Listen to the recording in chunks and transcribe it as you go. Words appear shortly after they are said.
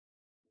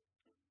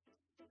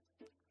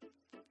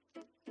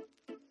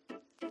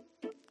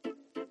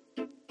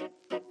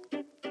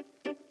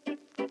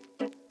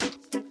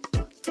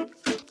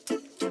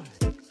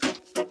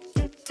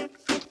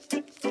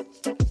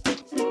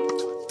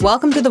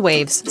Welcome to The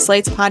Waves,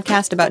 Slate's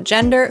podcast about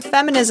gender,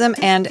 feminism,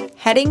 and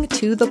heading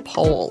to the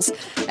polls.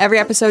 Every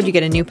episode, you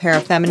get a new pair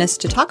of feminists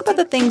to talk about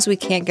the things we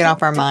can't get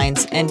off our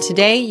minds. And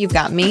today, you've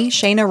got me,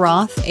 Shayna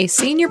Roth, a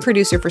senior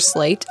producer for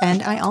Slate,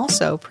 and I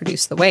also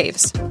produce The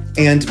Waves.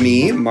 And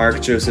me, Mark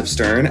Joseph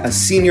Stern, a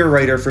senior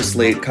writer for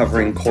Slate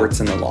covering courts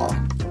and the law.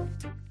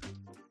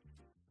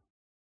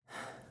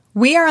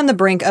 We are on the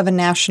brink of a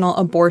national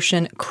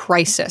abortion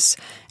crisis.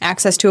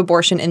 Access to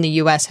abortion in the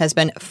U.S. has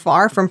been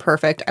far from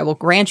perfect, I will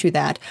grant you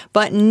that,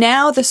 but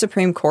now the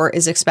Supreme Court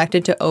is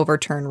expected to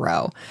overturn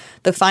Roe.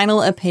 The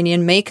final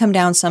opinion may come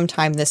down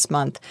sometime this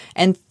month,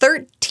 and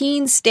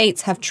 13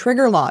 states have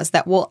trigger laws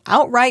that will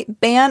outright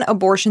ban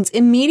abortions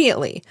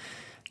immediately.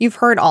 You've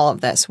heard all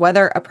of this.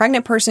 Whether a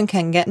pregnant person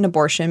can get an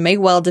abortion may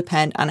well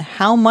depend on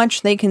how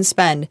much they can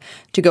spend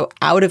to go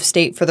out of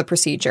state for the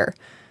procedure.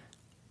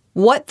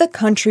 What the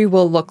country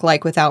will look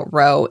like without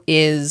Roe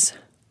is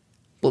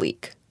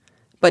bleak.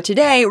 But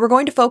today, we're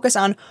going to focus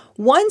on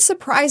one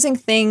surprising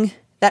thing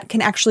that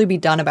can actually be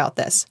done about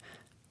this.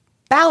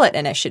 Ballot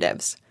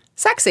initiatives.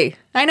 Sexy,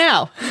 I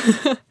know.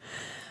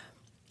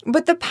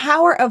 But the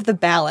power of the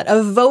ballot,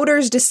 of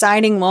voters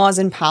deciding laws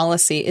and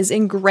policy, is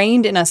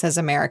ingrained in us as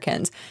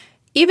Americans,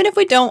 even if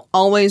we don't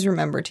always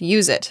remember to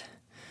use it.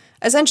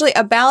 Essentially,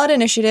 a ballot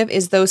initiative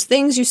is those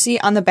things you see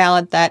on the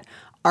ballot that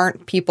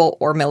aren't people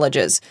or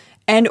millages.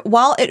 And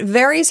while it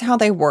varies how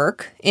they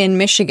work, in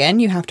Michigan,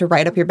 you have to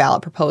write up your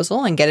ballot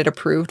proposal and get it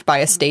approved by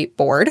a state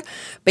board.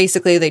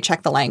 Basically, they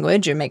check the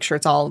language and make sure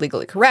it's all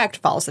legally correct,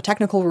 follows the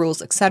technical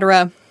rules,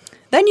 etc.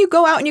 Then you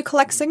go out and you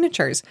collect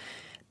signatures.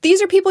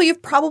 These are people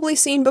you've probably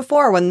seen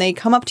before when they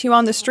come up to you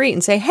on the street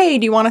and say, hey,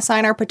 do you want to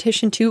sign our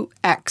petition to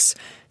X?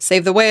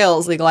 Save the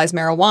whales, legalize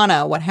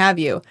marijuana, what have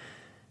you.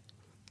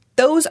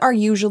 Those are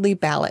usually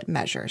ballot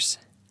measures.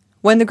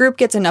 When the group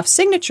gets enough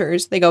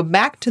signatures, they go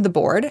back to the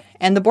board,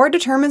 and the board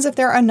determines if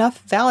there are enough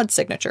valid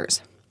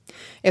signatures.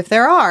 If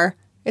there are,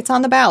 it's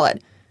on the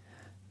ballot.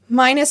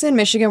 Minus in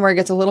Michigan, where it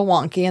gets a little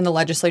wonky and the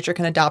legislature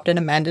can adopt and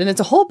amend, and it's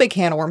a whole big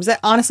can of worms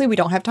that honestly we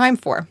don't have time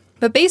for.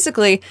 But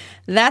basically,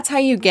 that's how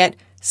you get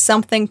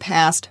something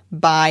passed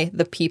by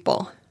the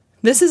people.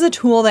 This is a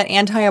tool that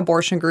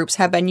anti-abortion groups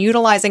have been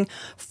utilizing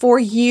for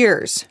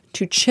years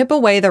to chip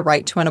away the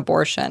right to an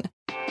abortion.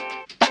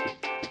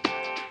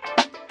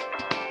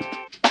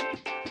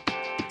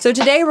 So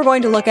today we're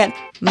going to look at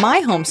my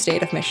home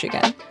state of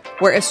Michigan,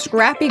 where a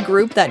scrappy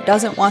group that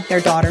doesn't want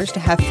their daughters to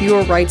have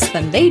fewer rights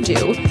than they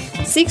do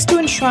seeks to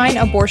enshrine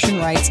abortion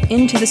rights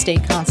into the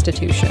state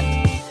constitution.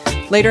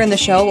 Later in the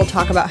show, we'll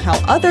talk about how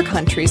other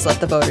countries let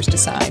the voters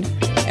decide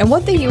and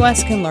what the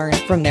U.S. can learn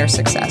from their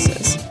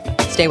successes.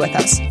 Stay with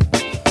us.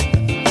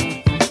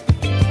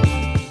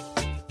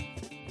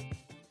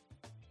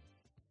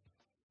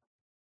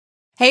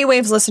 Hey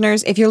Waves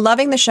listeners, if you're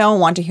loving the show and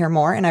want to hear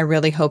more, and I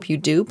really hope you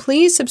do,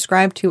 please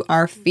subscribe to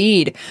our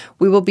feed.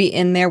 We will be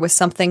in there with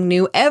something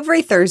new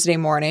every Thursday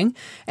morning.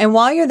 And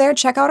while you're there,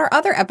 check out our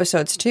other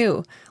episodes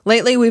too.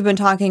 Lately, we've been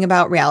talking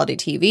about reality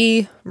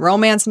TV,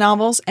 romance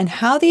novels, and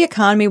how the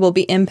economy will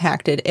be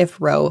impacted if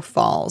Roe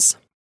falls.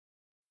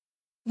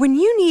 When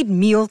you need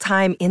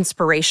mealtime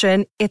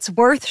inspiration, it's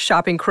worth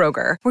shopping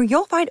Kroger, where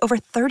you'll find over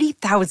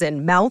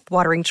 30,000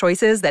 mouth-watering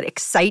choices that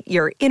excite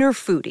your inner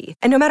foodie.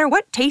 And no matter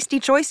what tasty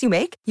choice you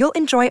make, you'll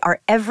enjoy our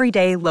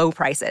everyday low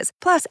prices,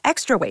 plus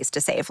extra ways to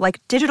save,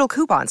 like digital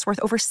coupons worth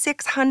over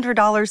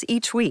 $600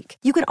 each week.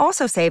 You can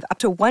also save up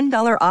to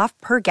 $1 off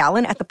per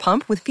gallon at the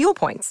pump with fuel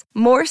points.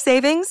 More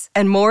savings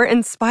and more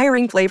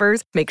inspiring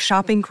flavors make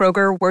shopping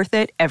Kroger worth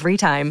it every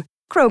time.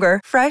 Kroger,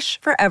 fresh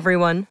for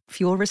everyone.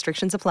 Fuel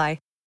restrictions apply.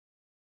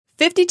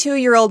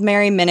 52-year-old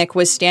Mary Minnick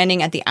was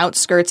standing at the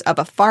outskirts of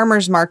a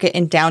farmer's market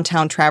in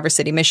downtown Traverse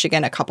City,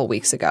 Michigan a couple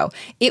weeks ago.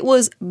 It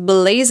was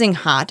blazing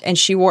hot, and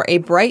she wore a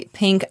bright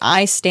pink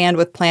I Stand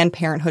with Planned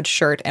Parenthood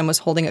shirt and was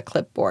holding a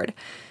clipboard.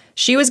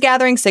 She was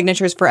gathering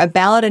signatures for a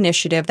ballot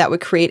initiative that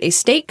would create a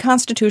state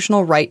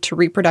constitutional right to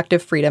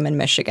reproductive freedom in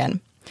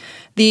Michigan.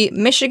 The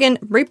Michigan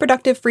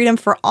Reproductive Freedom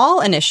for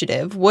All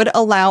initiative would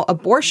allow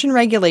abortion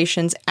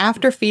regulations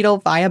after fetal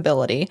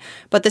viability,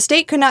 but the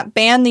state could not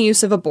ban the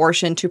use of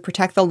abortion to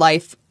protect the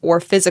life or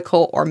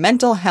physical or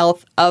mental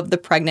health of the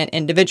pregnant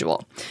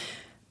individual.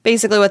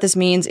 Basically, what this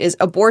means is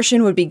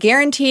abortion would be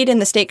guaranteed in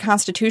the state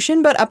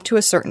constitution, but up to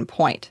a certain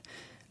point.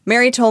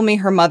 Mary told me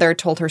her mother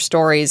told her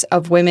stories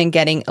of women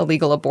getting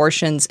illegal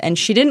abortions, and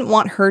she didn't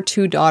want her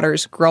two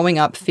daughters growing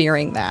up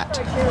fearing that.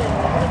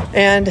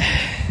 And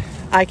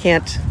I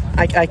can't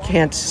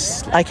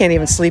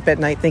even sleep at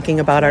night thinking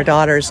about our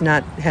daughters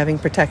not having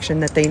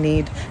protection that they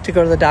need to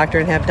go to the doctor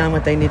and have done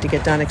what they need to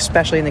get done,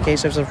 especially in the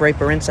cases of rape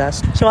or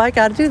incest. So I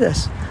got to do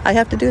this. I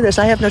have to do this.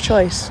 I have no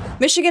choice.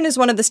 Michigan is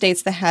one of the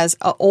states that has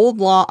an old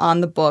law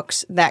on the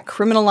books that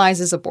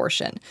criminalizes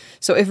abortion.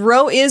 So if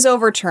Roe is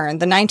overturned,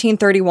 the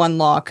 1931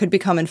 law could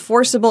become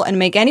enforceable and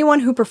make anyone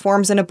who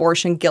performs an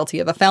abortion guilty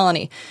of a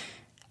felony.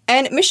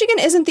 And Michigan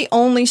isn't the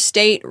only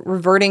state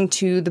reverting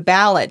to the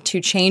ballot to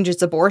change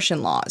its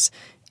abortion laws.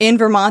 In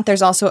Vermont,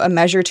 there's also a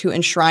measure to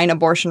enshrine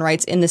abortion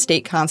rights in the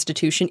state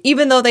constitution,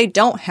 even though they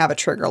don't have a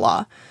trigger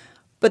law.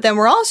 But then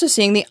we're also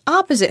seeing the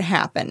opposite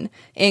happen.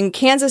 In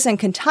Kansas and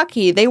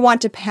Kentucky, they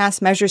want to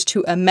pass measures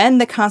to amend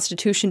the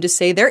Constitution to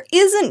say there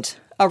isn't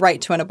a right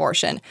to an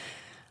abortion.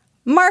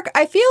 Mark,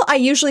 I feel I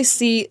usually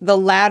see the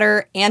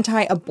latter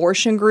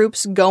anti-abortion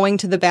groups going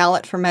to the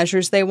ballot for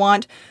measures they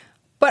want,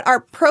 but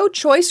are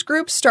pro-choice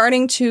groups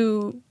starting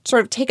to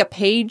sort of take a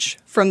page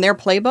from their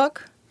playbook?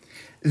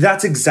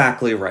 That's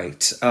exactly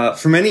right.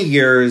 For many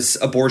years,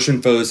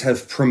 abortion foes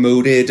have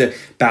promoted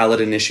ballot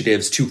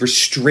initiatives to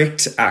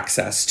restrict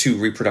access to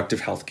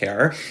reproductive health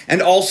care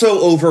and also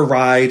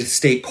override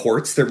state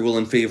courts that rule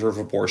in favor of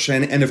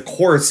abortion and, of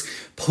course,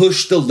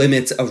 push the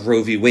limits of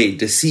Roe v. Wade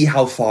to see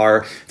how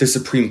far the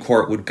Supreme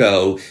Court would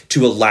go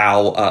to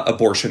allow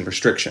abortion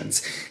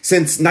restrictions.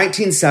 Since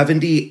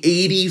 1970,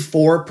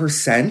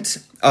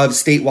 84% of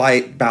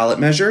statewide ballot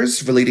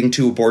measures relating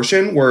to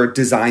abortion were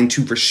designed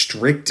to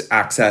restrict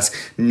access,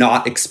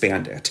 not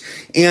expand it.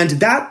 And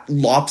that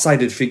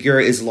lopsided figure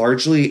is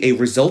largely a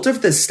result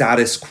of the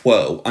status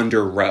quo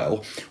under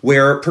Roe,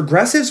 where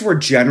progressives were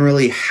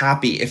generally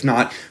happy, if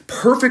not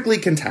perfectly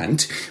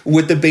content,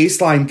 with the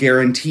baseline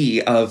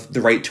guarantee of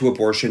the right to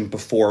abortion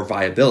before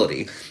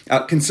viability.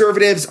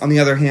 Conservatives, on the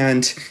other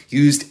hand,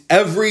 used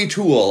every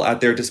tool at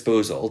their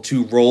disposal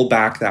to roll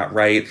back that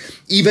right,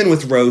 even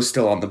with Roe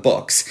still on the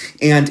books.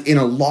 And in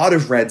a lot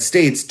of red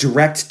states,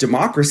 direct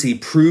democracy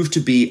proved to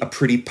be a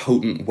pretty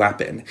potent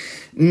weapon.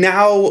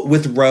 Now,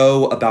 with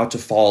Roe about to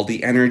fall,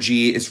 the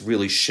energy is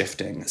really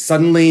shifting.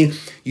 Suddenly,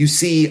 you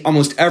see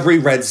almost every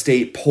red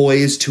state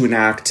poised to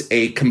enact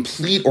a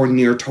complete or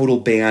near total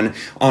ban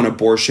on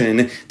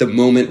abortion the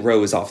moment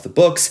Roe is off the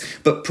books.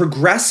 But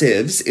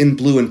progressives in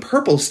blue and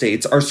purple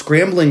states are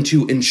scrambling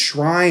to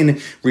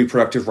enshrine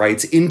reproductive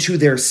rights into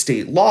their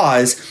state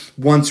laws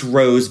once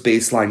Roe's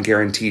baseline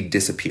guarantee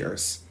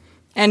disappears.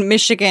 And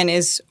Michigan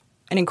is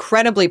an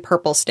incredibly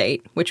purple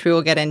state, which we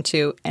will get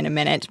into in a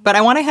minute. But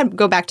I want to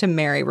go back to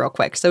Mary real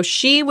quick. So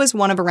she was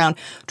one of around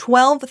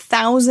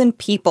 12,000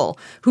 people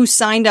who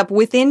signed up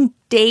within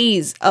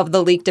days of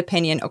the leaked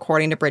opinion,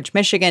 according to Bridge,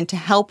 Michigan, to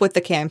help with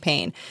the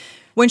campaign.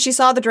 When she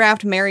saw the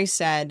draft, Mary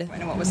said,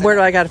 "Where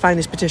do I got to find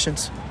these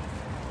petitions?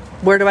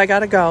 Where do I got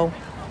to go?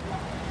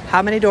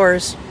 How many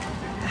doors?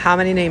 How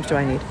many names do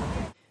I need?"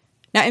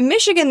 Now, in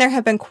Michigan, there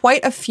have been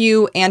quite a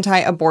few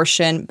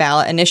anti-abortion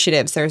ballot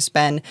initiatives. There's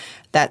been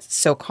that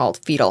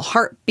so-called fetal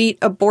heartbeat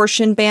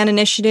abortion ban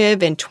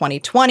initiative in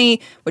 2020,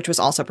 which was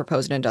also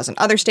proposed in a dozen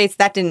other states.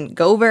 That didn't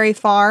go very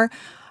far.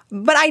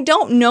 But I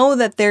don't know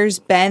that there's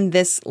been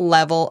this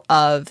level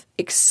of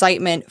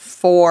excitement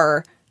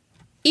for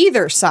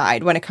either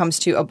side when it comes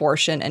to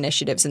abortion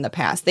initiatives in the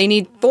past. They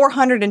need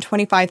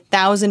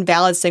 425,000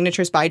 valid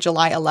signatures by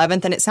July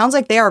 11th, and it sounds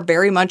like they are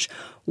very much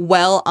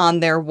well on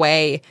their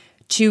way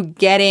to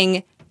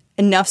getting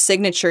enough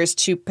signatures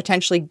to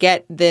potentially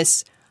get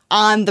this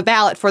on the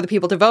ballot for the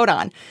people to vote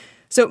on.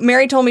 So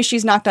Mary told me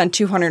she's knocked on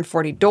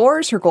 240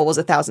 doors. Her goal was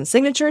 1,000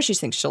 signatures. She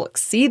thinks she'll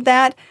exceed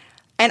that.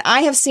 And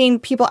I have seen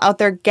people out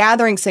there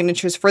gathering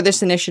signatures for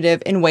this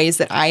initiative in ways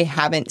that I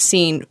haven't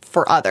seen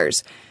for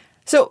others.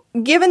 So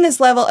given this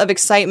level of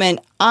excitement,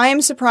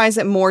 I'm surprised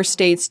that more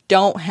states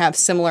don't have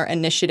similar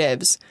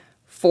initiatives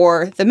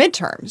for the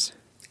midterms.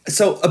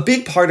 So a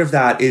big part of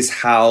that is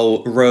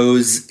how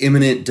Roe's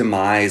imminent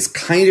demise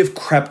kind of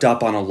crept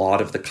up on a lot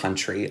of the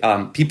country.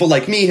 People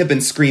like me have been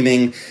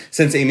screaming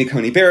since Amy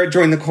Coney Barrett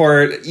joined the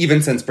court,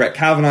 even since Brett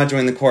Kavanaugh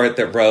joined the court,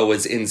 that Roe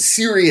was in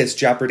serious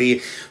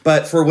jeopardy.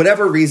 But for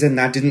whatever reason,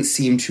 that didn't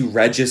seem to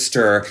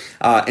register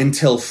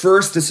until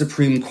first the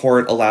Supreme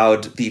Court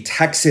allowed the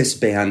Texas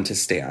ban to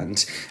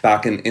stand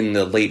back in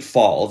the late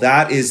fall.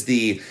 That is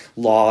the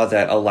law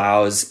that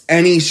allows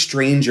any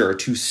stranger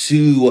to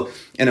sue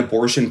an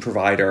abortion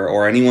provider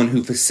or anyone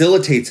who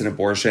facilitates an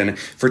abortion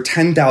for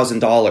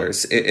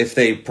 $10,000 if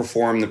they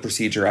perform the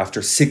procedure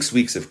after 6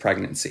 weeks of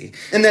pregnancy.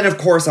 And then, of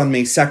course, on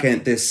May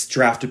 2nd, this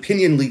draft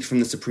opinion leaked from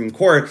the Supreme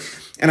Court.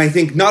 And I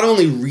think not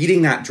only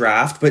reading that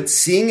draft, but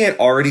seeing it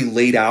already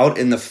laid out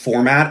in the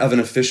format of an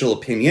official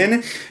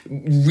opinion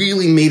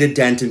really made a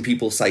dent in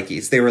people's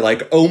psyches. They were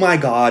like, oh my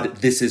God,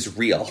 this is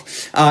real.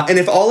 And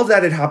if all of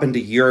that had happened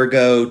a year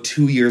ago,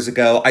 2 years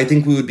ago, I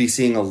think we would be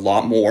seeing a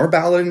lot more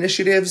ballot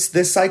initiatives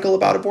this cycle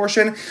about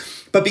abortion.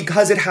 But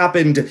because it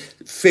happened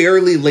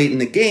fairly late in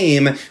the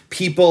game,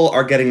 people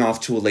are getting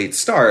off to a late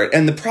start.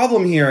 And the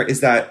problem here is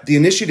that the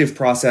initiative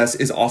process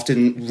is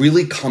often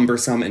really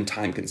cumbersome and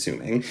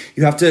time-consuming.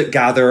 You have to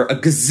gather a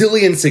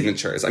gazillion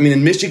signatures. I mean,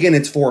 in Michigan,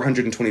 it's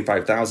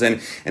 425,000.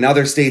 In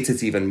other states,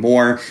 it's even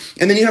more.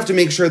 And then you have to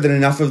make sure that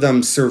enough of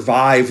them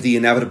survive the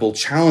inevitable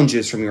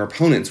challenges from your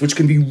opponents, which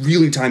can be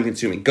really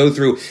time-consuming. Go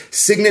through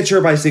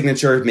signature by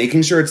signature,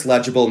 making sure it's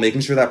legible,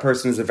 making sure that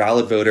person is a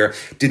valid voter,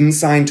 didn't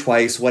sign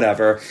twice,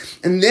 whatever.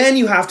 And then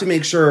you have to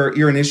make sure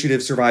your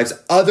initiative survives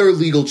other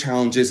legal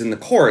challenges in the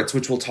courts,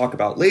 which we'll talk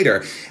about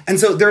later. And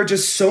so there are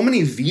just so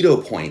many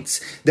veto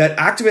points that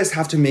activists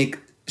have to make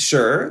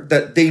sure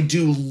that they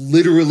do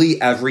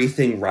literally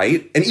everything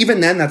right. And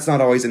even then, that's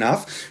not always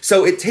enough.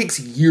 So it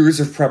takes years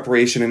of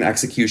preparation and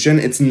execution.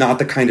 It's not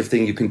the kind of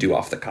thing you can do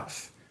off the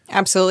cuff.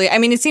 Absolutely. I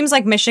mean, it seems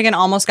like Michigan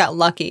almost got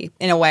lucky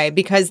in a way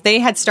because they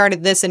had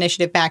started this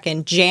initiative back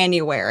in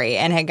January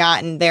and had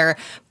gotten their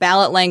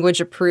ballot language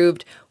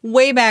approved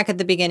way back at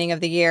the beginning of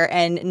the year.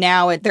 And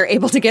now they're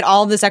able to get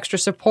all of this extra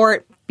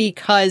support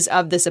because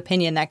of this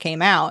opinion that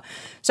came out.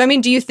 So, I mean,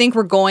 do you think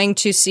we're going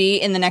to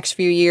see in the next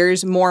few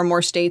years more and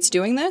more states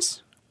doing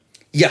this?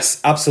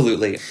 Yes,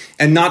 absolutely.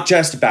 And not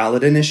just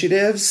ballot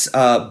initiatives,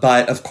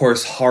 but of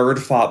course,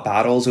 hard-fought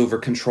battles over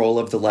control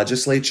of the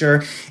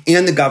legislature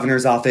and the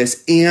governor's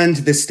office and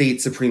the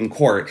state Supreme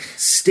Court.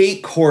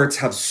 State courts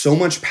have so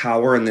much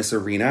power in this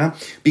arena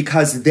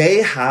because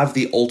they have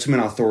the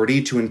ultimate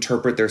authority to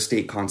interpret their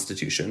state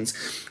constitutions.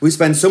 We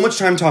spend so much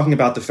time talking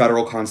about the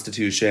federal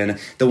constitution,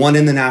 the one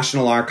in the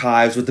National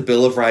Archives with the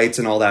Bill of Rights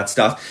and all that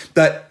stuff,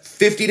 but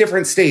 50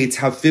 different states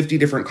have 50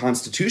 different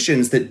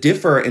constitutions that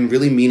differ in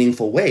really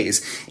meaningful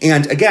ways.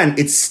 And again,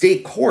 it's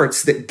state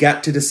courts that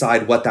get to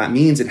decide what that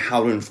means and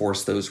how to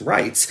enforce those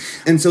rights.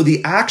 And so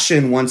the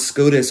action once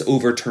SCOTUS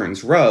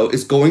overturns Roe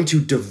is going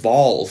to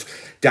devolve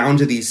down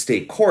to these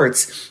state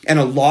courts, and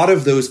a lot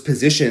of those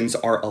positions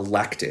are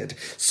elected.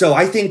 So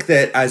I think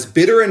that as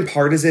bitter and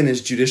partisan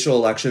as judicial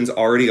elections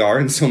already are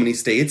in so many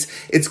states,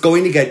 it's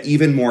going to get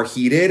even more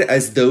heated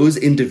as those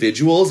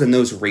individuals and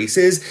those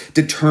races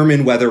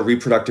determine whether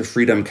reproductive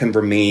freedom can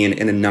remain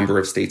in a number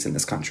of states in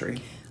this country.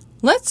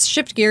 Let's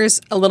shift gears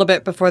a little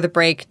bit before the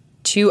break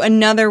to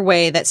another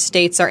way that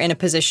states are in a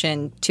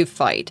position to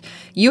fight.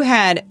 You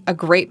had a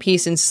great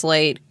piece in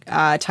Slate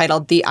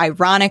titled "The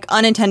Ironic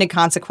Unintended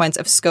Consequence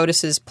of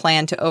SCOTUS's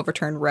Plan to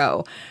Overturn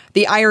Roe."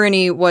 The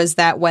irony was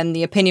that when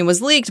the opinion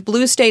was leaked,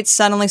 blue states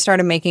suddenly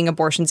started making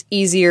abortions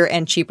easier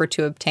and cheaper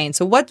to obtain.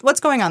 So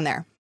what's going on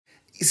there?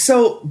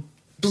 So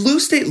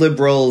blue state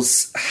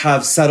liberals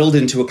have settled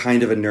into a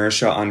kind of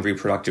inertia on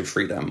reproductive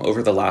freedom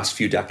over the last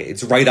few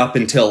decades, right up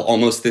until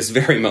almost this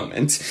very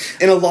moment.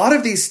 In a lot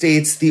of these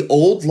states, the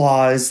old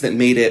laws that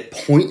made it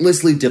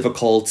pointlessly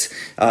difficult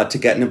to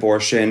get an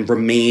abortion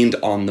remained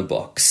on the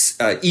books.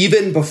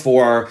 Even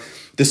before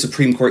the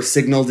Supreme Court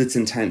signaled its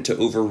intent to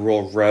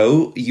overrule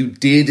Roe, you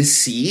did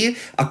see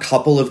a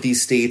couple of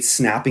these states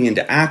snapping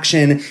into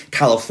action.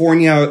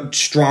 California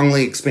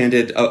strongly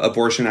expanded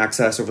abortion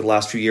access over the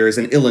last few years,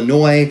 and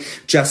Illinois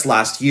just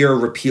last year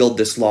repealed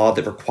this law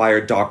that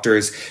required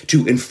doctors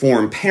to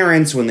inform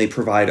parents when they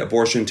provide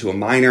abortion to a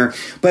minor.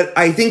 But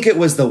I think it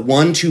was the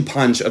 1-2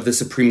 punch of the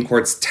Supreme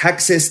Court's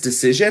Texas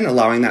decision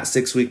allowing that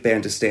 6-week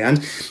ban to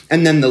stand,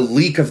 and then the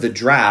leak of the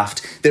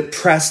draft that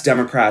pressed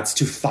Democrats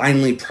to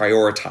finally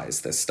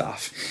prioritize this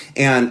stuff.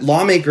 And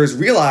lawmakers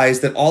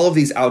realized that all of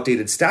these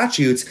outdated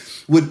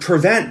statutes would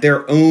prevent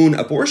their own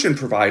abortion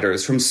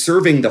providers from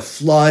serving the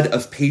flood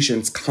of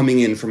patients coming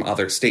in from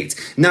other states.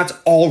 And that's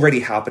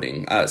already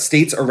happening.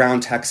 States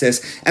around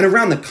Texas and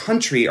around the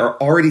country are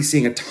already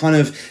seeing a ton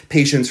of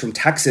patients from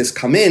Texas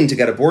come in to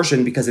get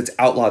abortion because it's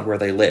outlawed where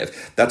they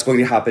live. That's going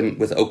to happen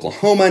with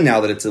Oklahoma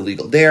now that it's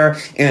illegal there,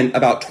 and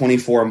about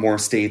 24 more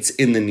states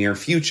in the near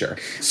future.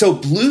 So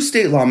blue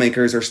state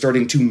lawmakers are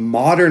starting to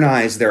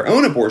modernize their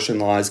own abortion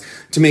laws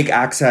to make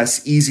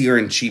access easier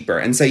and cheaper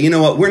and say, you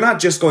know what, we're not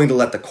just going to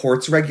let the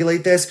courts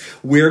regulate this,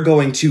 we're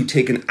going to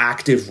take an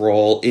active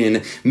role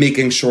in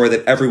making sure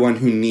that everyone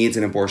who needs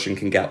an abortion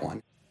can get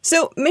one.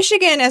 So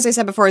Michigan, as I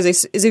said before,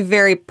 is a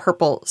very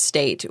purple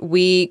state.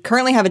 We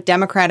currently have a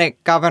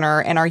Democratic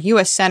governor, and our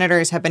U.S.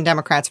 senators have been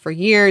Democrats for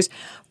years.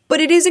 But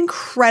it is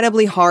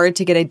incredibly hard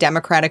to get a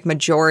Democratic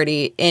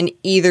majority in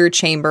either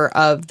chamber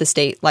of the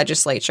state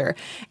legislature.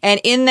 And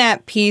in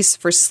that piece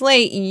for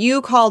Slate,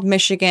 you called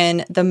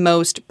Michigan the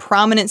most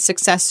prominent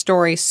success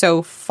story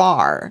so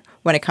far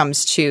when it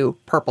comes to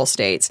purple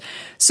states.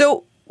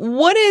 So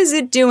what is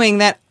it doing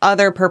that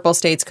other purple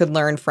states could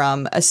learn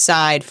from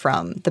aside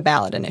from the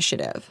ballot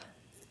initiative?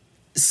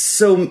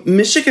 So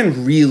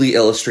Michigan really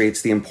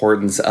illustrates the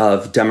importance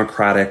of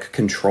democratic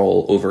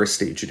control over a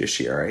state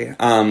judiciary.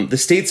 The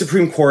state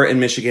Supreme Court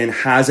in Michigan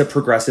has a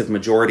progressive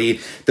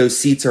majority. Those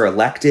seats are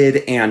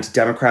elected, and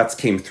Democrats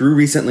came through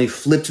recently,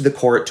 flipped the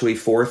court to a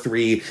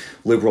 4-3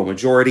 liberal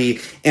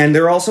majority. And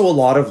there are also a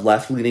lot of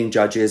left-leaning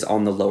judges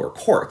on the lower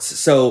courts.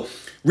 So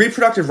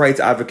reproductive rights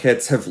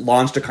advocates have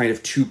launched a kind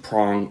of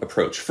two-prong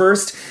approach.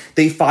 First,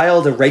 they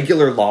filed a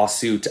regular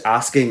lawsuit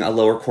asking a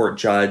lower court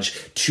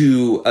judge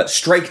to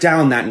strike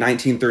down that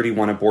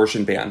 1931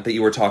 abortion ban that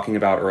you were talking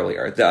about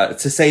earlier,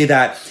 to say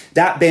that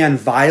that ban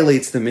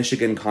violates the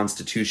Michigan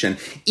Constitution,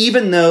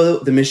 even though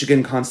the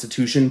Michigan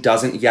Constitution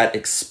doesn't yet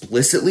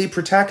explicitly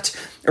protect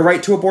a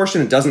right to abortion.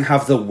 It doesn't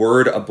have the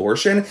word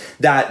abortion,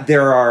 that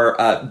there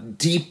are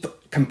deep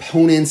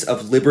components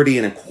of liberty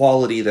and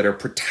equality that are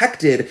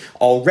protected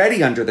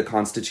already under the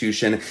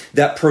Constitution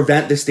that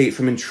prevent the state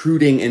from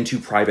intruding into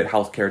private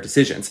healthcare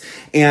decisions.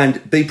 And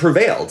they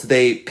prevailed.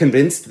 They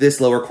convinced this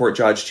lower court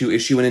judge to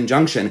issue an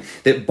injunction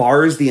that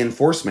bars the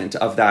enforcement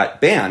of that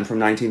ban from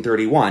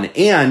 1931.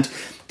 And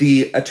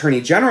The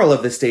Attorney General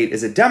of the state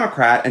is a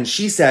Democrat, and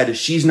she said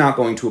she's not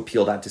going to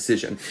appeal that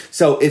decision.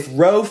 So if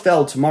Roe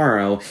fell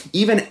tomorrow,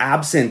 even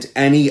absent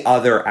any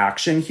other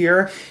action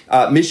here,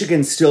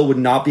 Michigan still would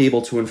not be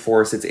able to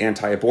enforce its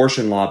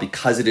anti-abortion law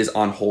because it is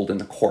on hold in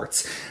the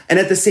courts. And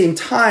at the same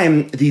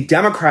time, the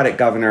Democratic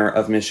governor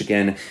of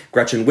Michigan,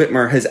 Gretchen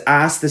Whitmer, has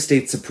asked the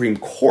state Supreme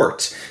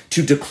Court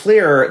to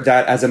declare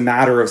that as a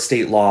matter of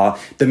state law,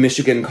 the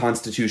Michigan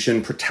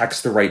Constitution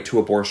protects the right to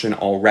abortion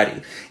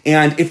already.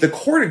 And if the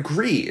court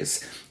agrees,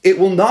 it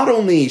will not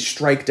only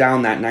strike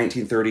down that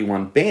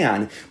 1931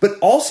 ban, but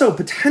also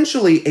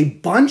potentially a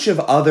bunch of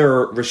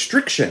other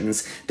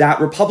restrictions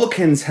that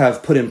Republicans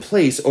have put in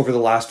place over the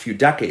last few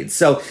decades.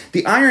 So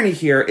the irony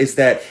here is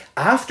that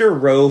after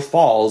Roe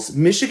falls,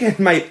 Michigan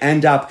might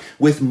end up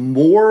with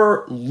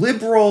more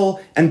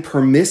liberal and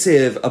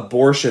permissive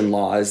abortion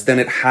laws than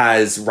it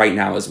has right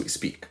now as we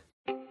speak.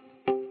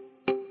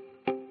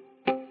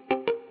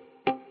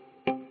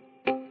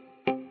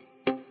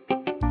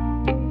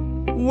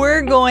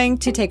 We're going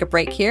to take a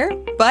break here,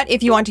 but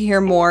if you want to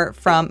hear more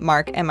from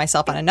Mark and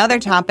myself on another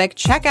topic,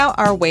 check out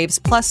our Waves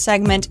Plus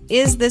segment,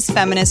 Is This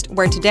Feminist?,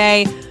 where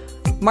today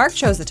Mark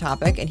chose the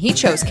topic and he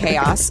chose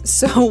chaos.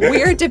 So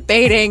we're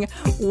debating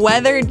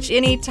whether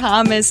Ginny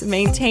Thomas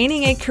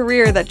maintaining a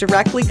career that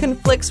directly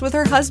conflicts with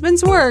her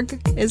husband's work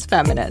is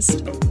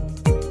feminist.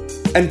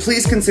 And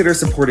please consider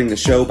supporting the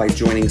show by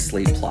joining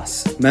Slate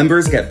Plus.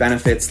 Members get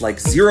benefits like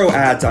 0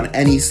 ads on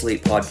any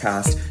Slate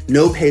podcast,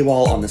 no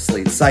paywall on the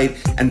Slate site,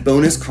 and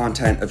bonus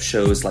content of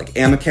shows like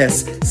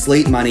Amicus,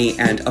 Slate Money,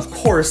 and of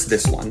course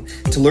this one.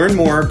 To learn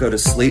more, go to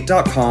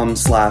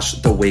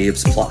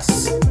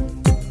slate.com/thewavesplus.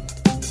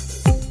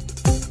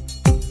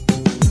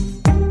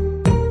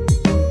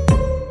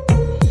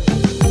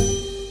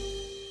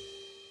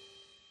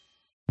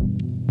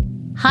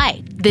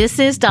 Hi, this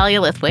is Dahlia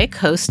Lithwick,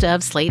 host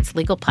of Slate's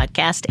legal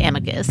podcast,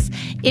 Amicus.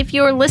 If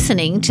you're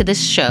listening to this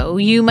show,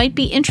 you might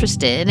be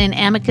interested in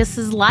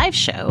Amicus's live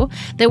show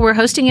that we're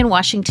hosting in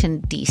Washington,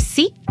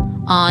 D.C.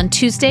 on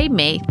Tuesday,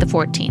 May the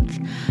 14th.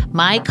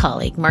 My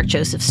colleague, Mark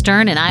Joseph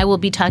Stern, and I will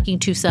be talking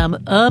to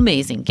some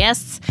amazing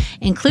guests,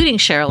 including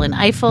Sherrilyn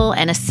Ifill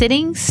and a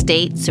sitting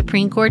state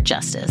Supreme Court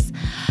justice,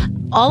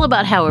 all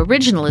about how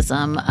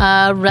originalism,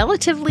 a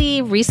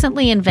relatively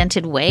recently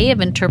invented way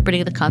of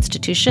interpreting the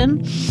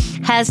Constitution,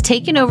 has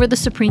taken over the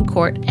Supreme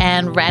Court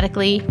and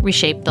radically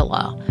reshaped the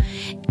law.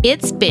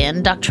 It's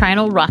been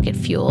doctrinal rocket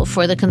fuel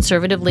for the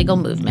conservative legal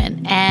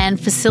movement and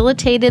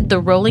facilitated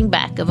the rolling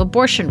back of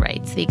abortion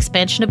rights, the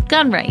expansion of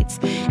gun rights,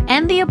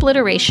 and the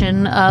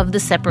obliteration of the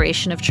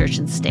separation of church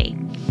and state.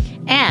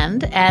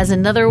 And as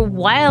another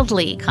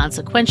wildly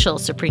consequential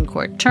Supreme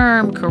Court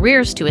term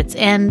careers to its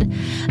end,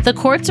 the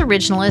court's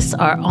originalists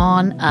are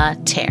on a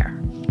tear.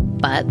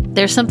 But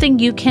there's something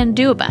you can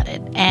do about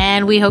it,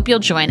 and we hope you'll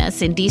join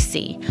us in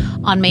D.C.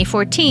 on May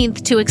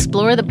 14th to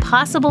explore the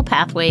possible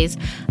pathways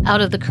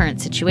out of the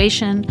current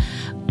situation.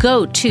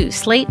 Go to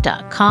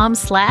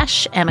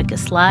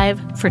slate.com/Amicus Live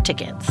for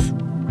tickets.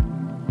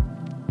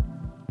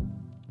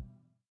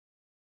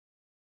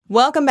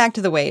 Welcome back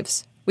to The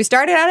Waves. We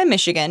started out in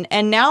Michigan,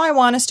 and now I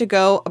want us to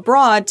go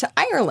abroad to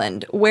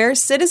Ireland, where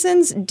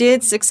citizens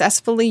did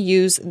successfully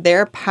use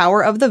their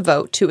power of the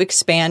vote to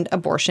expand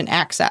abortion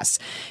access.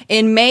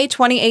 In May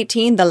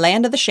 2018, the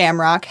Land of the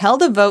Shamrock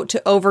held a vote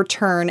to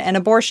overturn an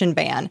abortion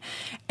ban.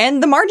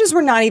 And the margins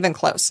were not even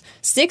close.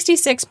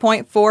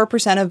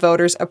 66.4% of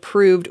voters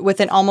approved,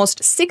 with an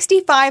almost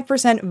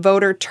 65%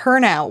 voter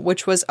turnout,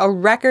 which was a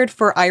record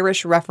for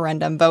Irish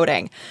referendum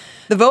voting.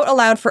 The vote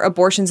allowed for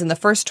abortions in the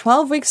first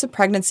 12 weeks of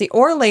pregnancy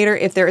or later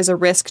if there is a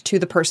risk to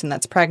the person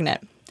that's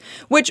pregnant.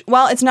 Which,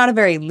 while it's not a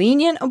very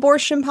lenient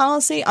abortion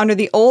policy, under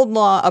the old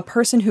law, a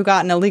person who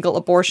got an illegal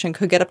abortion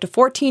could get up to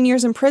 14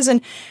 years in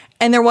prison,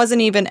 and there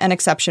wasn't even an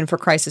exception for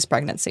crisis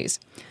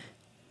pregnancies.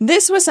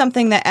 This was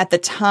something that at the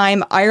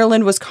time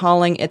Ireland was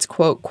calling its,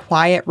 quote,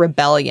 quiet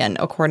rebellion,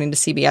 according to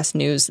CBS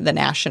News, The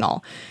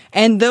National.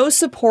 And those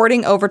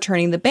supporting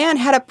overturning the ban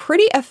had a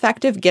pretty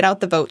effective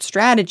get-out-the-vote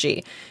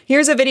strategy.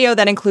 Here's a video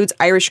that includes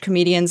Irish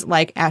comedians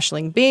like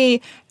Aisling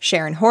Bea,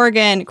 Sharon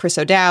Horgan, Chris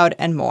O'Dowd,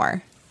 and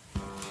more.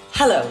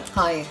 Hello.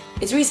 Hi.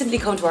 It's recently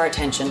come to our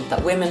attention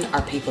that women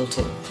are people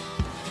too.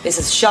 This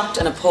has shocked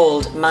and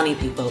appalled many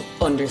people,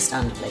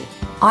 understandably.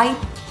 I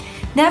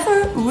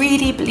never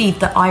really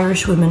believed that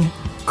Irish women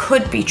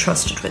could be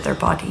trusted with their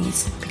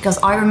bodies, because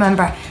I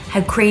remember how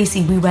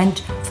crazy we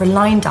went for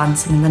line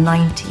dancing in the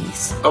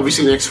 90s.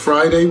 Obviously next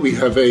Friday we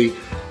have a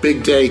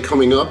big day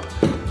coming up.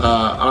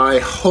 I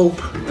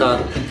hope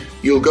that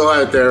you'll go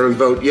out there and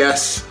vote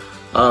yes,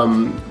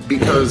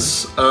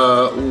 because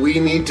we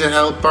need to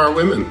help our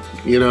women.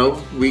 You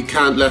know, we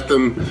can't let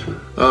them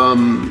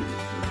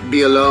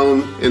be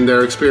alone in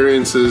their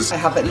experiences. I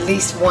have at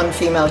least one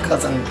female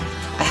cousin.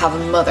 I have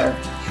a mother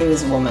who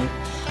is a woman.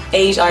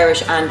 8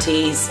 Irish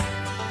aunties,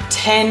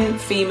 10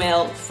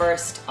 female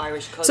first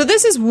Irish cousins. So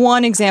this is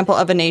one example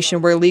of a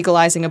nation where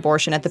legalizing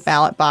abortion at the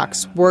ballot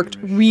box worked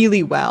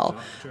really well.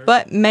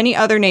 But many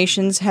other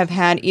nations have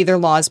had either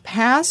laws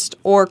passed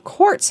or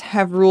courts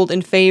have ruled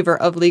in favor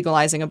of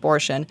legalizing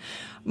abortion.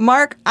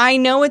 Mark, I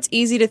know it's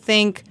easy to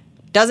think,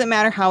 doesn't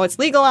matter how it's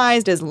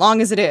legalized as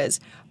long as it is.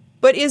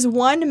 But is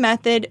one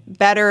method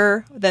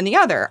better than the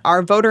other?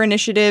 Are voter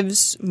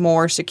initiatives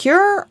more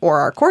secure,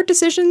 or are court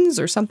decisions,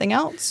 or something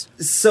else?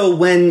 So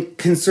when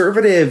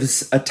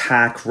conservatives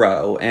attack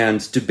Roe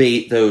and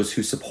debate those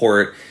who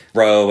support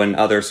Roe and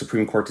other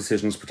Supreme Court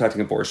decisions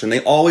protecting abortion,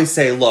 they always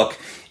say, look,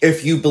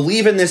 if you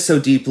believe in this so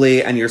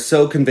deeply and you're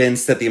so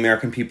convinced that the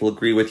American people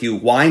agree with you,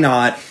 why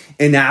not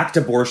enact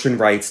abortion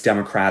rights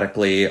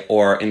democratically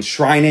or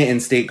enshrine it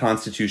in state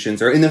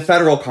constitutions or in the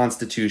federal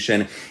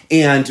constitution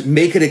and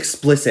make it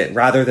explicit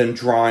rather than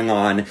drawing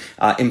on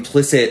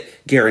implicit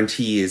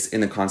guarantees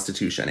in the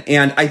Constitution.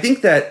 And I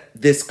think that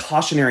this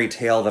cautionary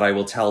tale that I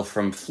will tell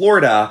from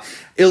Florida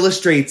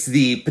illustrates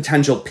the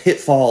potential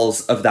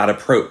pitfalls of that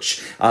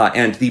approach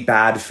and the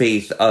bad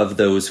faith of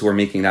those who are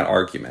making that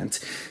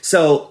argument.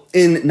 So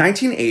in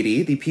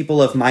 1980, the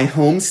people of my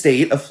home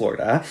state of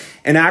Florida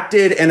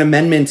enacted an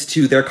amendment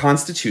to their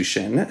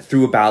constitution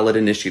through a ballot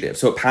initiative.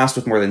 So it passed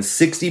with more than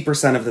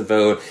 60% of the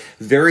vote,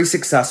 very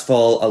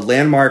successful, a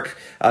landmark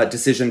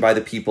decision by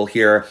the people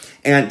here.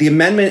 And the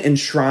amendment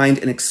enshrined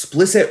an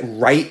explicit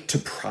right to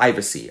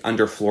privacy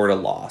under Florida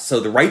law. So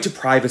the right to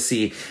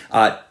privacy,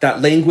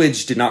 that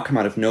language did not come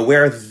out of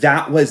nowhere.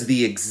 That was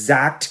the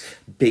exact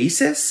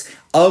basis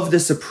of the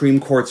Supreme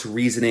Court's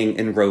reasoning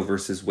in Roe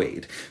versus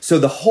Wade. So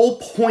the whole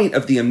point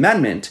of the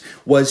amendment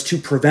was to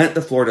prevent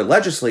the Florida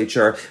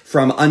legislature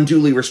from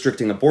unduly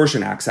restricting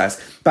abortion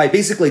access by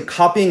basically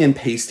copying and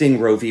pasting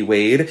Roe v.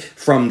 Wade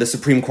from the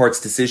Supreme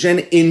Court's decision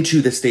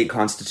into the state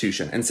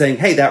constitution and saying,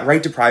 hey, that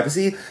right to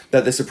privacy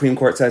that the Supreme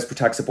Court says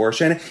protects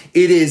abortion,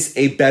 it is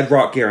a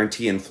bedrock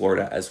guarantee in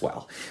Florida as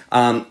well.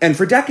 And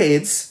for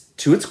decades,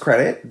 to its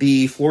credit,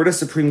 the Florida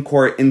Supreme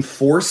Court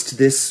enforced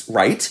this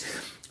right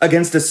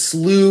against a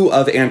slew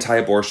of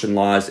anti-abortion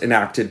laws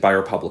enacted by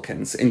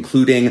Republicans,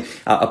 including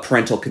a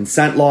parental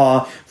consent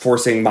law,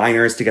 forcing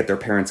minors to get their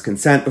parents'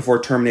 consent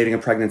before terminating a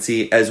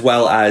pregnancy, as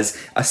well as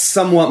a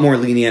somewhat more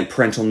lenient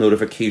parental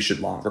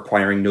notification law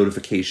requiring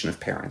notification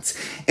of parents.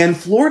 And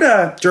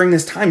Florida, during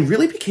this time,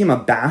 really became a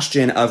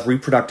bastion of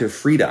reproductive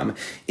freedom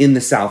in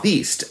the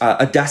Southeast,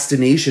 a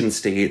destination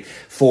state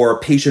for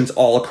patients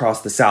all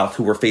across the South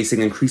who were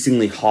facing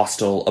increasingly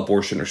hostile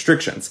abortion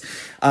restrictions.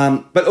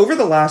 But over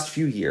the last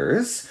few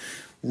years,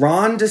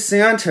 Ron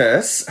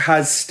DeSantis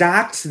has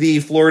stacked the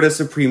Florida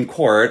Supreme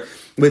Court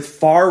with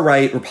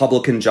far-right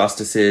Republican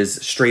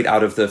justices straight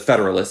out of the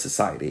Federalist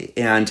Society.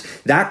 And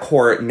that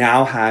court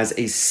now has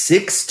a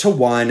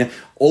 6-1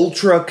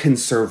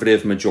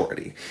 ultra-conservative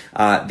majority.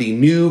 The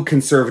new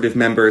conservative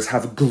members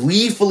have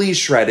gleefully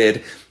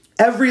shredded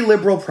every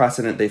liberal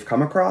precedent they've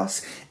come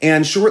across.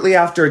 And shortly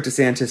after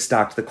DeSantis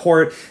stacked the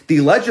court, the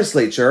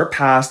legislature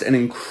passed an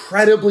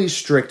incredibly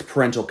strict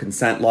parental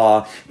consent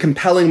law,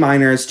 compelling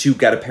minors to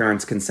get a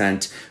parent's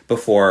consent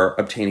before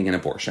obtaining an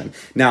abortion.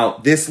 Now,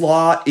 this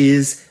law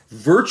is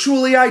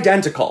virtually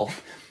identical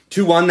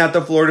to one that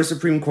the Florida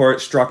Supreme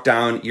Court struck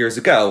down years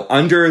ago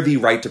under the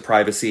right to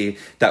privacy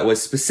that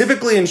was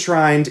specifically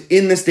enshrined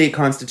in the state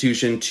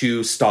constitution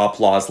to stop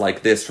laws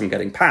like this from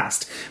getting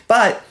passed.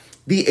 But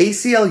the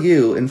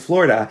ACLU in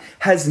Florida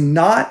has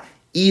not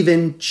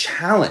even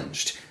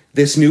challenged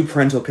this new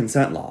parental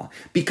consent law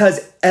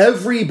because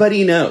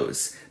everybody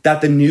knows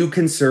that the new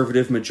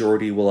conservative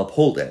majority will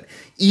uphold it,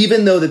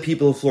 even though the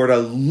people of Florida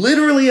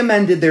literally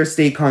amended their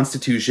state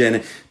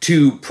constitution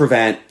to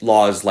prevent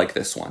laws like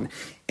this one.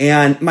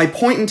 And my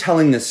point in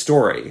telling this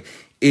story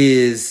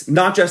is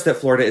not just that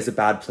Florida is a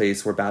bad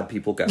place where bad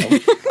people go,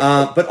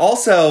 but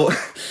also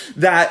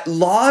that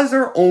laws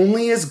are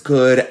only as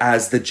good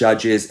as the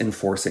judges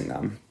enforcing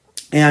them.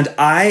 And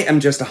I am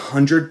just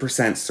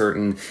 100%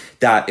 certain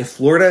that if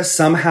Florida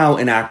somehow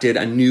enacted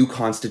a new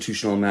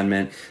constitutional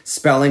amendment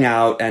spelling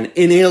out an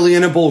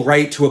inalienable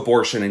right to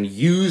abortion and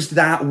used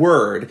that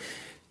word,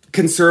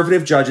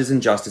 conservative judges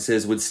and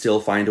justices would still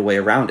find a way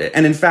around it.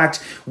 And in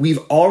fact, we've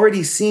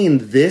already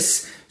seen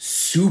this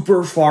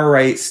super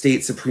far-right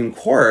state Supreme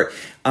Court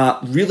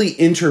really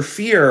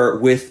interfere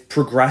with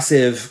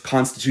progressive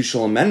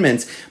constitutional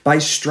amendments by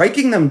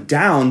striking them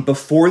down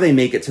before they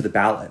make it to the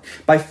ballot,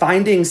 by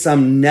finding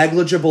some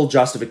negligible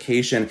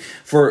justification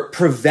for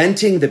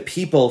preventing the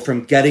people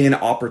from getting an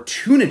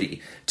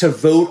opportunity to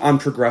vote on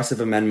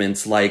progressive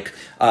amendments like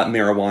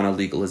marijuana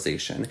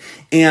legalization.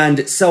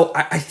 And so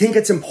I think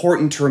it's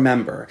important to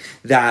remember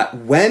that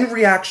when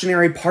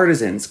reactionary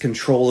partisans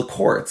control the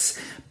courts,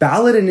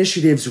 ballot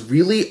initiatives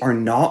really are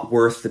not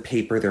worth the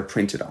paper they're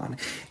printed on.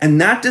 And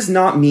that does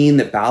not mean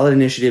that ballot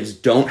initiatives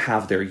don't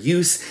have their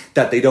use,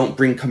 that they don't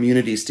bring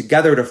communities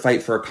together to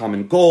fight for a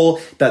common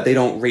goal, that they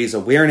don't raise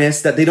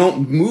awareness, that they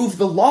don't move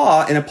the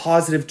law in a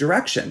positive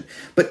direction.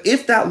 But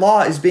if that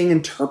law is being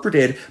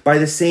interpreted by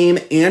the same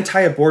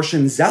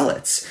anti-abortion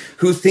zealots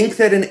who think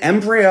that an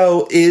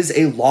embryo is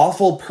a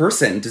lawful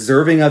person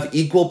deserving of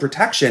equal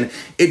protection,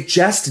 it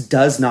just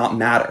does not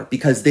matter,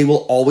 because they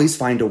will always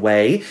find a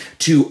way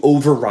to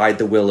override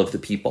the will of the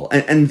people.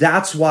 And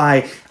that's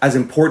why, as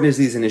important as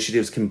these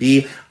initiatives can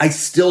be, I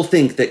still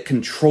think that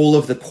control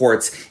of the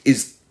courts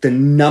is the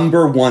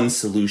number one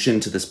solution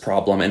to this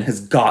problem, and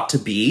has got to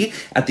be,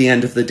 at the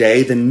end of the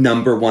day, the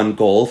number one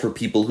goal for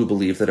people who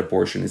believe that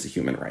abortion is a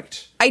human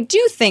right. I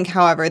do think,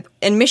 however,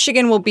 and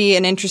Michigan will be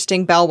an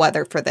interesting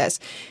bellwether for this,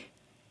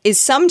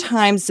 is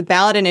sometimes the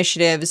ballot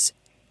initiatives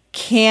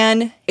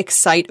can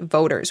excite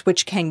voters,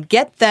 which can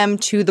get them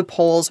to the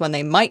polls when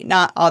they might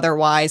not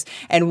otherwise.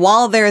 And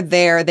while they're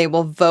there, they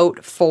will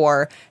vote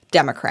for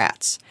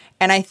Democrats.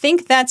 And I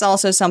think that's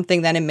also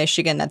something that in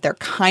Michigan that they're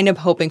kind of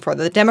hoping for.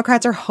 The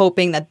Democrats are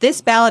hoping that this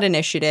ballot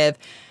initiative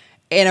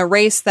in a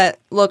race that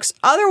looks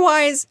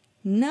otherwise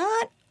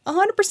not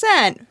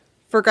 100%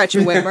 for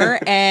Gretchen Whitmer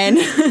and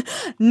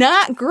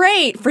not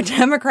great for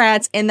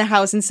Democrats in the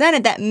House and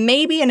Senate, that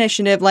maybe an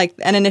initiative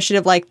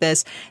like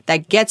this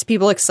that gets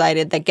people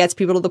excited, that gets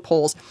people to the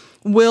polls,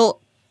 will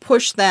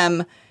push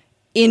them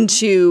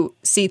into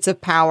seats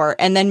of power.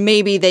 And then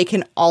maybe they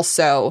can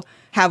also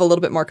have a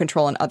little bit more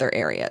control in other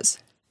areas.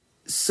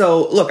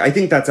 So, look, I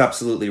think that's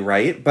absolutely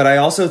right. But I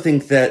also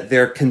think that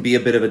there can be a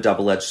bit of a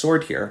double-edged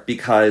sword here,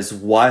 because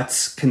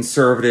what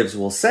conservatives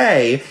will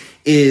say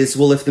is,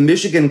 well, if the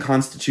Michigan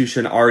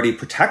Constitution already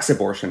protects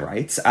abortion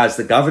rights, as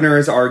the governor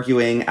is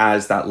arguing,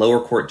 as that lower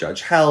court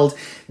judge held,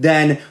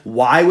 then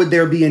why would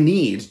there be a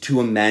need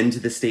to amend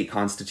the state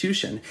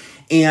constitution?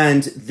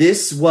 And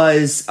this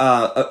was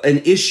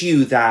an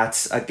issue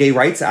that gay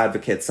rights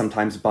advocates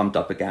sometimes bumped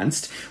up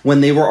against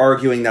when they were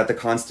arguing that the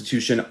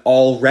Constitution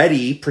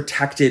already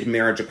protected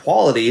marriage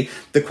equality.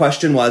 The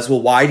question was,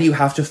 well, why do you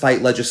have to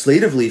fight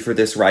legislatively for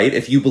this right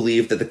if you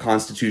believe that the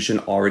Constitution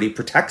already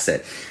protects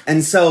it?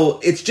 And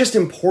so it's just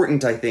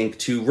important, I think,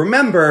 to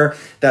remember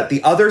that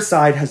the other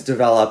side has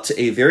developed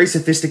a very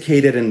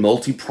sophisticated and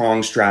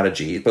multi-pronged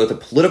strategy, both a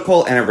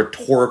political and a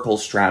rhetorical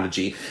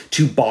strategy,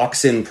 to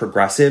box in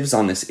progressives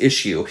on this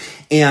issue.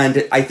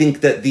 And I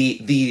think that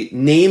the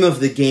name of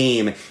the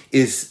game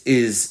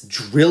is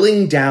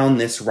drilling down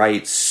this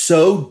right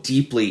so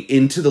deeply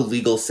into the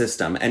legal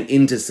system and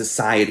into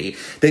society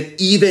that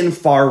even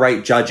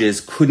far-right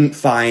judges couldn't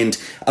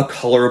find a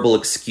colorable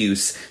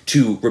excuse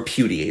to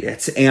repudiate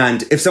it.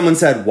 And if someone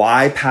said,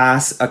 why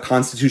pass a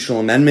constitutional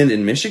amendment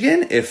in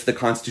Michigan if the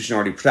Constitution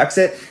already protects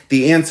it?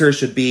 The answer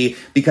should be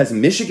because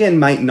Michigan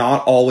might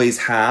not always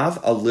have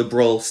a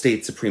liberal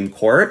state Supreme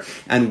Court,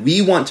 and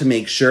we want to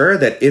make sure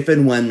that if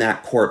and when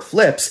that court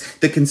flips,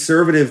 the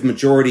conservative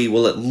majority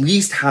will at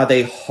least have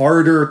a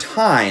harder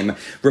time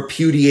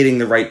repudiating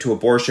the right to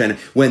abortion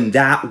when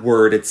that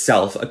word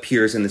itself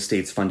appears in the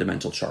state's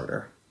fundamental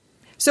charter.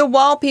 So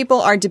while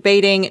people are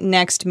debating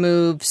next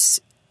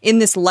moves in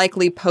this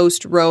likely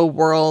post-Roe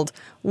world,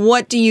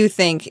 what do you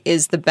think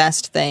is the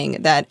best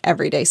thing that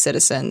everyday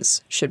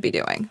citizens should be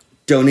doing?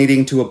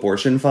 Donating to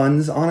abortion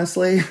funds,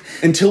 honestly.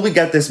 Until we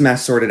get this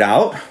mess sorted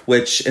out,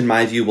 which in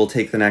my view will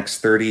take the next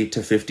 30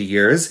 to 50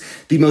 years,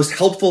 the most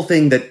helpful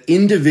thing that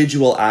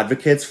individual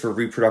advocates for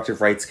reproductive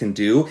rights can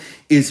do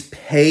is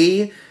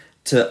pay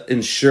to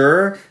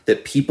ensure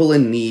that people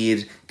in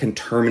need can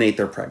terminate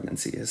their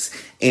pregnancies.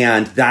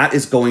 And that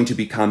is going to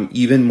become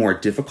even more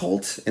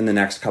difficult in the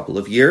next couple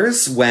of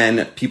years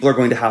when people are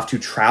going to have to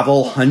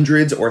travel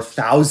hundreds or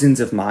thousands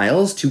of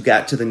miles to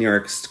get to the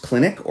nearest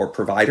clinic or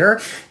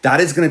provider.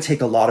 That is going to take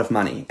a lot of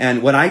money.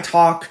 And when I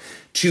talk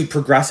to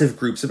progressive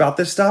groups about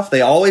this stuff, they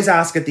always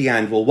ask at the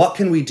end, well, what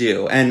can we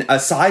do? And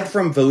aside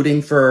from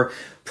voting for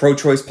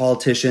pro-choice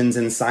politicians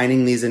and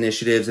signing these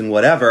initiatives and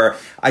whatever,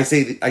 I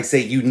say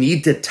you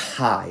need to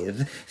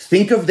tithe.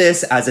 Think of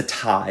this as a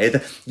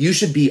tithe. You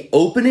should be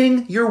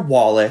opening your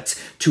wallet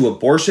to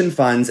abortion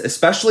funds,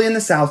 especially in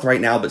the South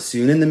right now, but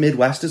soon in the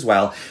Midwest as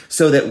well,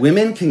 so that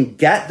women can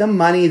get the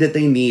money that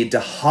they need to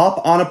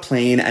hop on a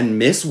plane and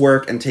miss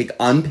work and take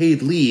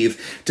unpaid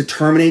leave to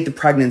terminate the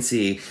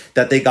pregnancy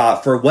that they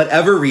got for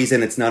whatever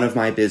reason. It's none of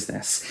my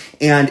business.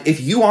 And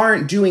if you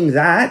aren't doing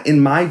that,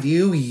 in my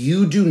view,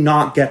 you do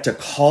not get to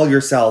call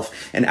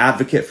yourself an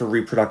advocate for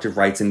reproductive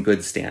rights in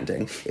good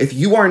standing. If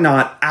you are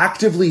not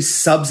actively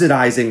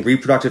subsidizing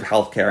reproductive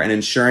health care and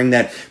ensuring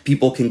that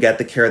people can get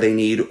the care they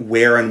need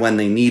where and when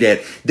they need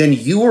it, then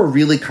you are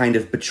really kind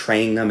of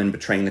betraying them and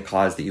betraying the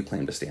cause that you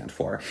claim to stand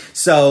for.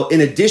 So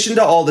in addition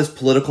to all this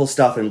political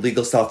stuff and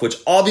legal stuff, which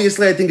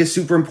obviously I think is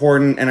super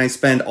important and I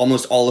spend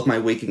almost all of my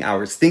waking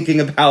hours thinking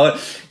about,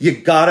 you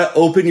gotta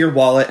open your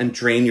wallet and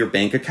drain your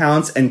bank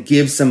accounts and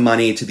give some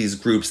money to these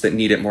groups that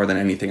need it more than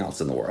anything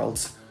else in the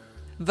world.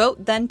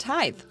 Vote, then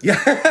tithe.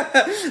 Yeah,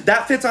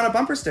 that fits on a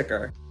bumper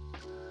sticker.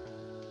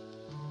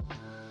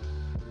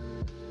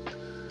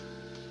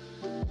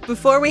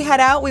 Before we head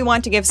out, we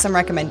want to give some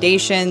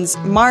recommendations.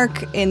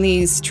 Mark, in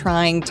these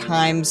trying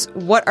times,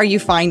 what are you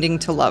finding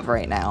to love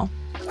right now?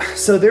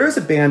 So there is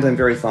a band I'm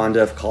very fond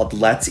of called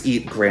Let's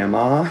Eat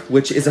Grandma,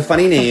 which is a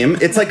funny name.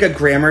 It's like a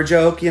grammar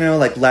joke,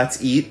 like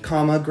let's eat,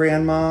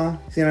 grandma,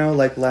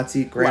 like let's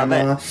eat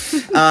grandma.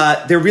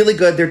 They're really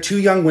good. They're two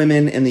young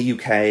women in the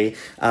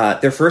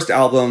UK. Their first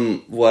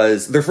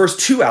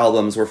two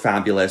albums were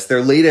fabulous.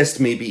 Their latest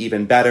may be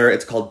even better.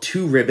 It's called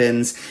Two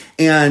Ribbons.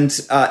 And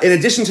in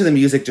addition to the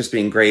music just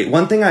being great,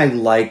 one thing I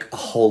like a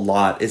whole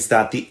lot is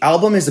that the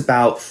album is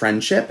about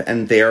friendship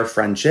and their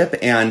friendship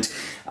and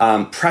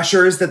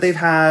pressures that they've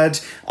had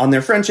on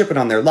their friendship and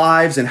on their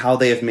lives and how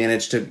they have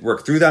managed to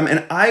work through them.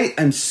 And I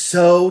am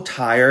so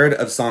tired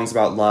of songs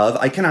about love.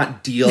 I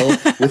cannot deal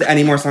with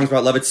any more songs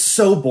about love. It's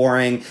so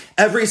boring.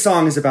 Every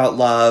song is about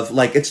love.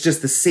 Like, it's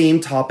just the same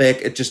topic.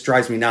 It just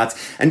drives me nuts.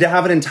 And to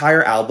have an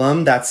entire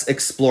album that's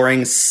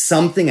exploring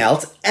something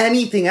else,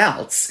 anything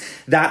else,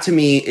 that to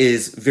me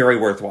is very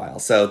worthwhile.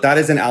 So that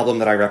is an album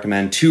that I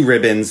recommend, Two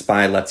Ribbons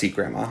by Let's Eat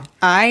Grandma.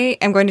 I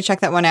am going to check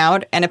that one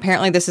out. And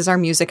apparently this is our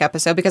music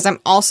episode because I'm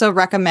also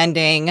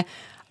recommending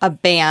a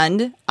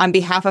band on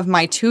behalf of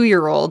my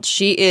 2-year-old.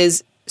 She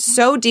is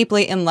so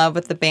deeply in love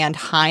with the band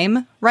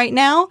Haim right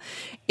now.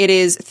 It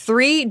is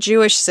 3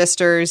 Jewish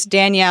sisters,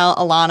 Danielle,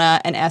 Alana,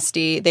 and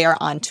Esty. They are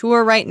on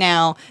tour right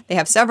now. They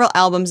have several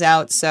albums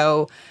out,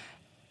 so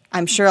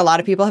I'm sure a lot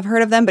of people have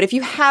heard of them. But if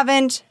you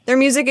haven't, their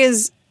music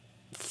is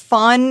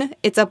fun.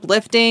 It's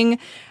uplifting.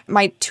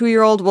 My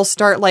 2-year-old will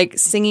start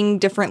singing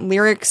different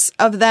lyrics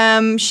of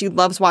them. She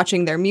loves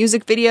watching their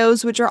music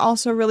videos, which are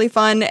also really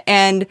fun.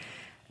 And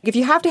if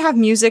you have to have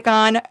music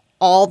on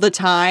all the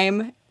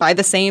time by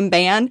the same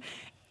band,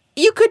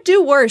 you could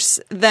do worse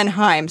than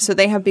Haim. So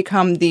they have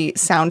become the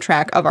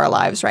soundtrack of our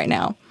lives right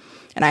now.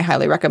 And I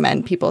highly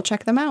recommend people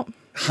check them out.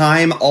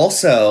 Haim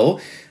also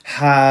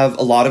have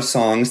a lot of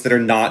songs that are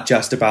not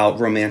just about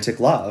romantic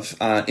love.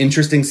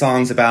 Interesting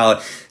songs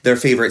about their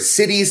favorite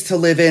cities to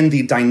live in,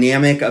 the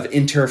dynamic of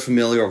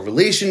interfamilial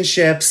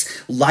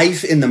relationships,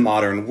 life in the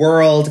modern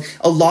world,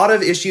 a lot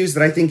of issues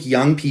that I think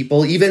young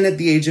people, even at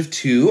the age of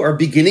 2, are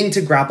beginning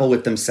to grapple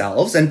with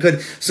themselves and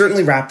could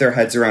certainly wrap their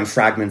heads around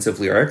fragments of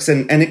lyrics.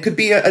 And it could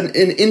be an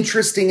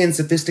interesting and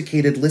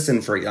sophisticated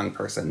listen for a young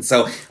person.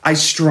 So I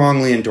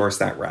strongly endorse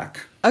that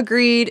rec.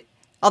 Agreed.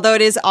 Although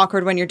it is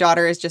awkward when your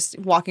daughter is just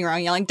walking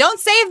around yelling, "Don't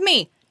save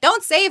me!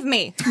 Don't save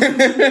me!"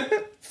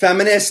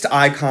 Feminist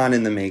icon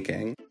in the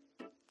making.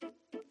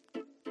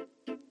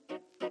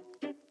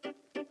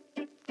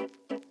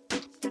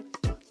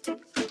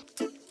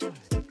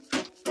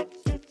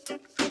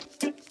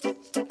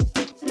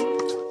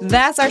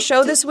 That's our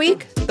show this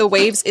week. The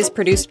Waves is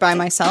produced by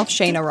myself,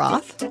 Shayna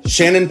Roth.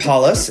 Shannon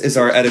Paulus is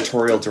our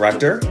editorial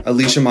director.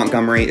 Alicia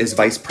Montgomery is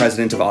vice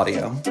president of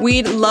audio.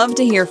 We'd love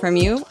to hear from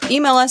you.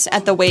 Email us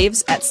at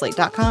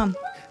thewaves@slate.com.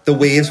 The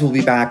Waves will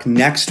be back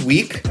next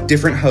week.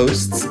 Different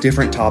hosts,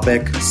 different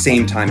topic,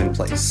 same time and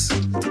place.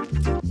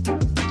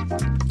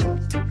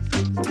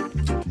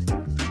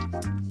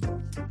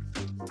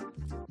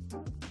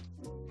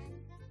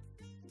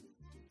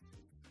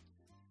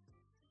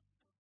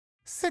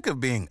 Sick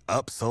of being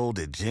upsold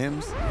at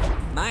gyms?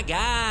 My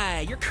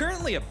guy, you're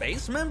currently a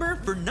base member.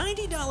 For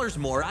 $90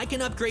 more, I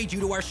can upgrade you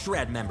to our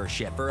Shred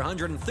membership. For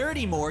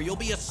 $130 more, you'll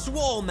be a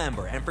Swole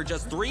member. And for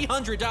just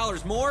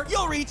 $300 more,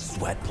 you'll reach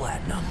Sweat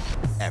Platinum.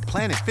 At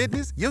Planet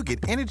Fitness, you'll get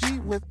energy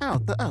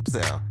without the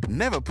upsell.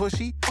 Never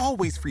pushy,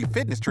 always free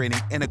fitness training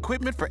and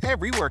equipment for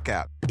every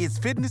workout. It's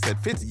fitness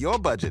that fits your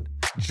budget.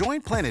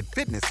 Join Planet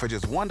Fitness for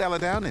just $1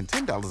 down and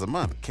 $10 a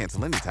month.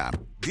 Cancel anytime.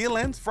 Deal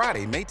ends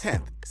Friday, May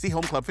 10th. See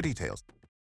Home Club for details.